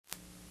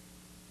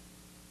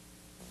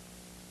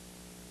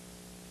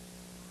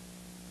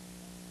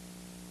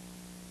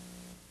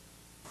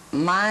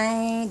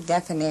My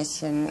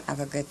definition of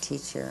a good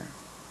teacher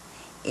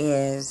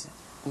is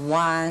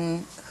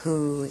one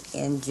who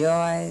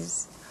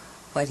enjoys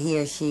what he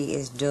or she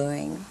is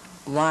doing,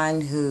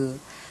 one who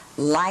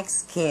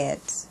likes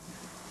kids,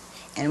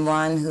 and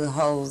one who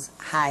holds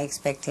high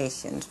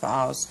expectations for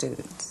all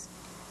students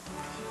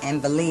and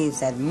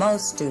believes that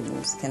most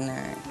students can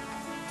learn.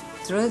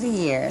 Through the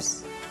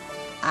years,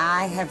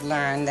 I have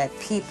learned that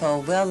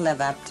people will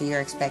live up to your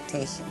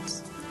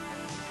expectations.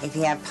 If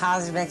you have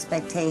positive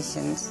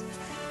expectations,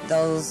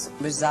 those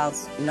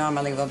results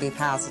normally will be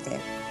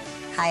positive.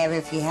 However,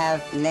 if you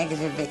have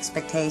negative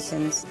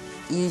expectations,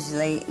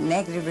 usually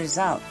negative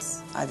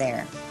results are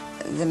there.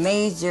 The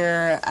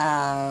major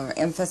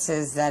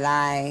emphasis that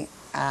I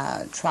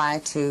try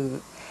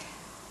to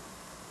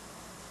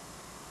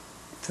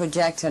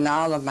project in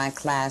all of my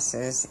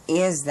classes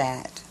is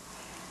that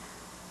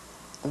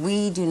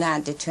we do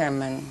not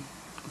determine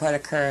what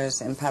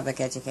occurs in public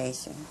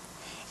education,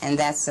 and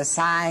that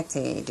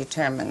society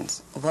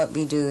determines what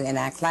we do in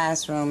our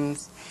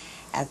classrooms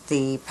at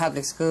the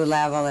public school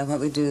level and what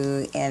we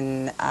do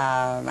in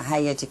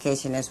higher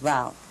education as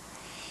well.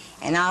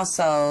 And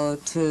also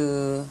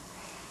to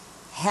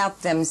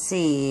help them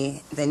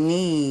see the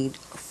need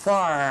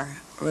for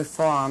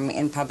reform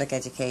in public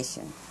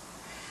education.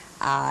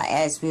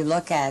 As we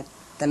look at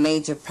the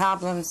major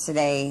problems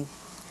today,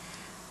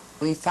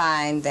 we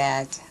find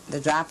that the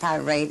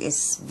dropout rate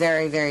is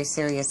very, very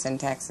serious in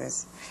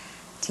Texas.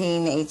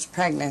 Teenage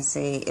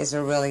pregnancy is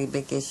a really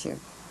big issue.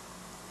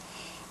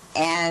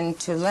 And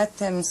to let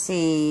them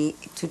see,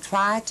 to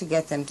try to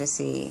get them to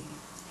see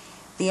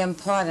the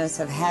importance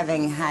of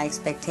having high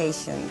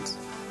expectations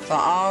for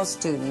all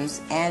students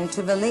and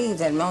to believe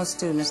that most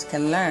students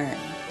can learn,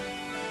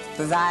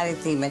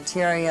 provided the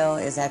material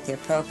is at the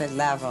appropriate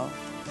level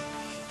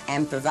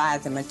and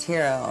provided the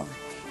material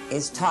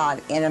is taught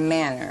in a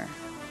manner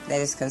that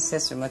is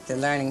consistent with the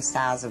learning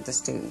styles of the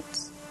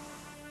students.